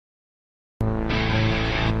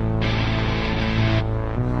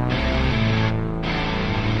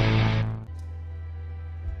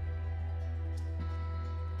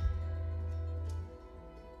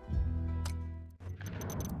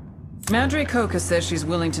Madre Coca says she's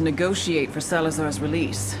willing to negotiate for Salazar's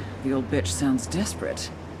release. The old bitch sounds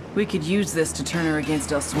desperate. We could use this to turn her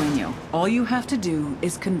against El Sueño. All you have to do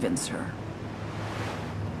is convince her.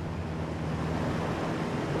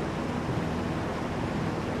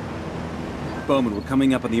 Bowman, we're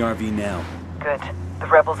coming up on the RV now. Good. The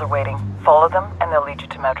rebels are waiting. Follow them, and they'll lead you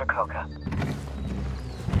to Madre Coca.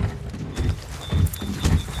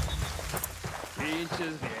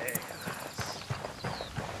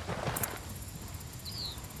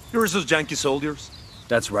 You're those janky soldiers?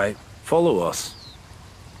 That's right. Follow us.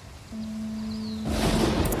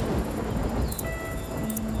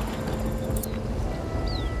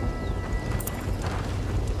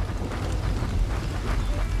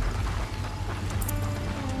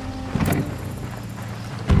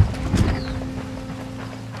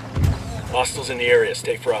 Hostiles in the area.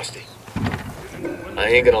 Stay frosty. I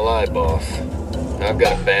ain't gonna lie, boss. I've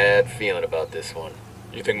got a bad feeling about this one.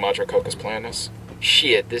 You think Madre Coca's playing us?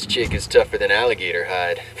 Shit, this chick is tougher than alligator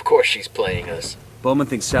hide. Of course she's playing us. Bowman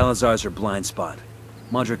thinks Salazar's her blind spot.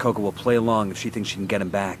 Madre Coca will play along if she thinks she can get him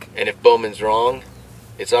back. And if Bowman's wrong,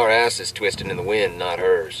 it's our asses twisting in the wind, not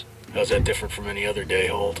hers. How's that different from any other day,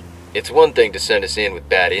 Hold? It's one thing to send us in with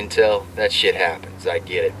bad intel. That shit happens, I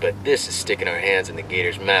get it. But this is sticking our hands in the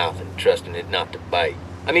gator's mouth and trusting it not to bite.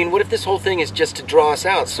 I mean, what if this whole thing is just to draw us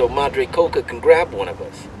out so Madre Coca can grab one of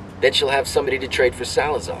us? Then she'll have somebody to trade for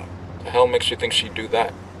Salazar. The hell makes you think she'd do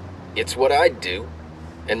that? It's what I'd do.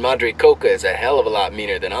 And Madre Coca is a hell of a lot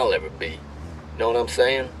meaner than I'll ever be. Know what I'm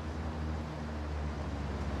saying?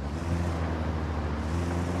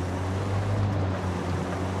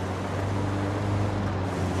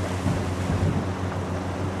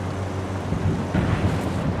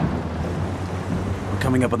 We're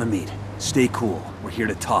coming up on the meet. Stay cool. We're here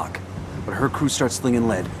to talk. When her crew starts slinging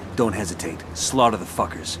lead, don't hesitate. Slaughter the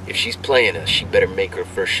fuckers. If she's playing us, she better make her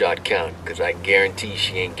first shot count, because I guarantee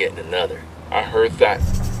she ain't getting another. I heard that.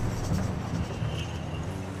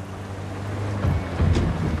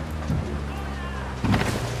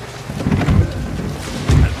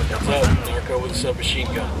 What's up, Narco with a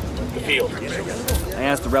submachine gun? The field. I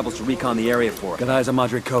asked the rebels to recon the area for it. Got eyes on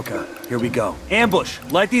Madre Coca. Here we go. Ambush!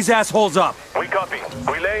 Light these assholes up! We copy.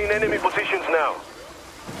 We lay in enemy positions now.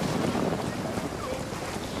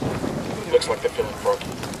 Looks like they're feeling froggy.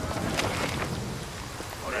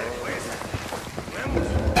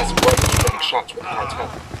 This brother's getting shots with the cartel.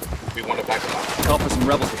 We want to back them up. Call for some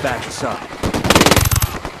rebels to back us up.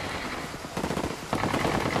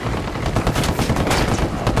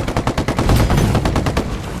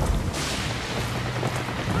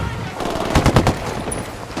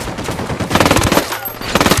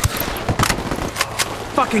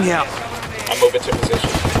 Fucking hell! I'm moving to position.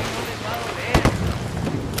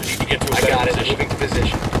 I need to get to a better position. Moving to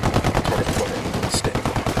position. Target footer. Steady.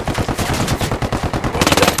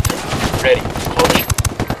 Watch that. Ready. Hold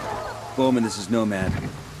it. Bowman, this is Nomad.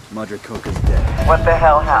 Madre Coca's dead. What the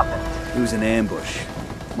hell happened? It was an ambush.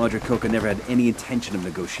 Madre Coca never had any intention of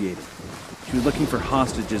negotiating. She was looking for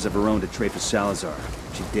hostages of her own to trade for Salazar.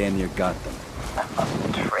 She damn near got them.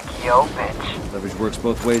 Tricky old bitch. Leverage works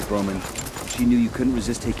both ways, Bowman. She knew you couldn't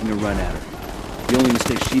resist taking a run at her. The only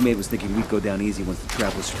mistake she made was thinking we'd go down easy once the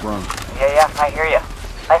trap was sprung. Yeah, I hear you.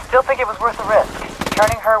 I still think it was worth the risk.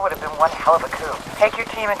 Turning her would have been one hell of a coup. Take your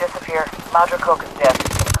team and disappear. Madre Coca's death is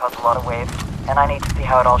going to cause a lot of waves, and I need to see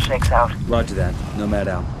how it all shakes out. Roger that. Nomad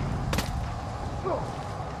out.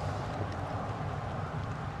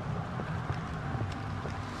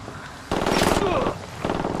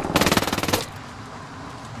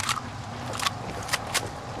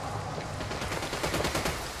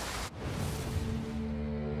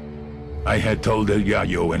 I had told El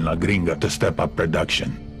Yayo and La Gringa to step up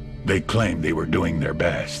production. They claimed they were doing their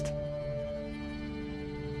best.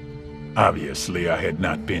 Obviously, I had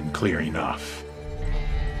not been clear enough.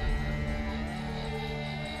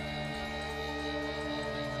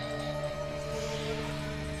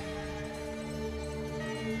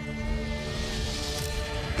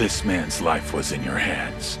 This man's life was in your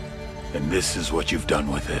hands, and this is what you've done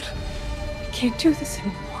with it. I can't do this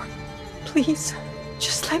anymore. Please,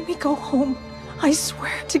 just let me go home. I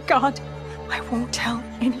swear to God, I won't tell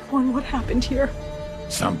anyone what happened here.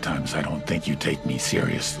 Sometimes I don't think you take me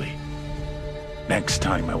seriously. Next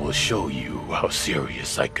time I will show you how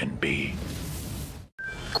serious I can be.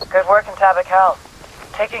 Good work in Tabacal.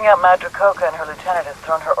 Taking out Madre Coca and her lieutenant has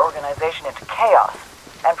thrown her organization into chaos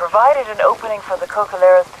and provided an opening for the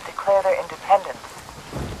Cocaleros to declare their independence.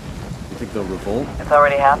 Think they'll revolt? It's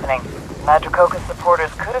already happening. Madre Coca's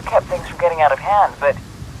supporters could have kept things from getting out of hand, but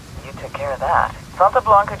you took care of that. Santa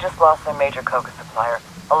Blanca just lost their major coca supplier,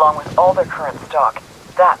 along with all their current stock.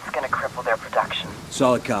 That's gonna cripple their production.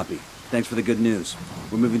 Solid copy. Thanks for the good news.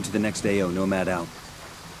 We're moving to the next AO, Nomad out.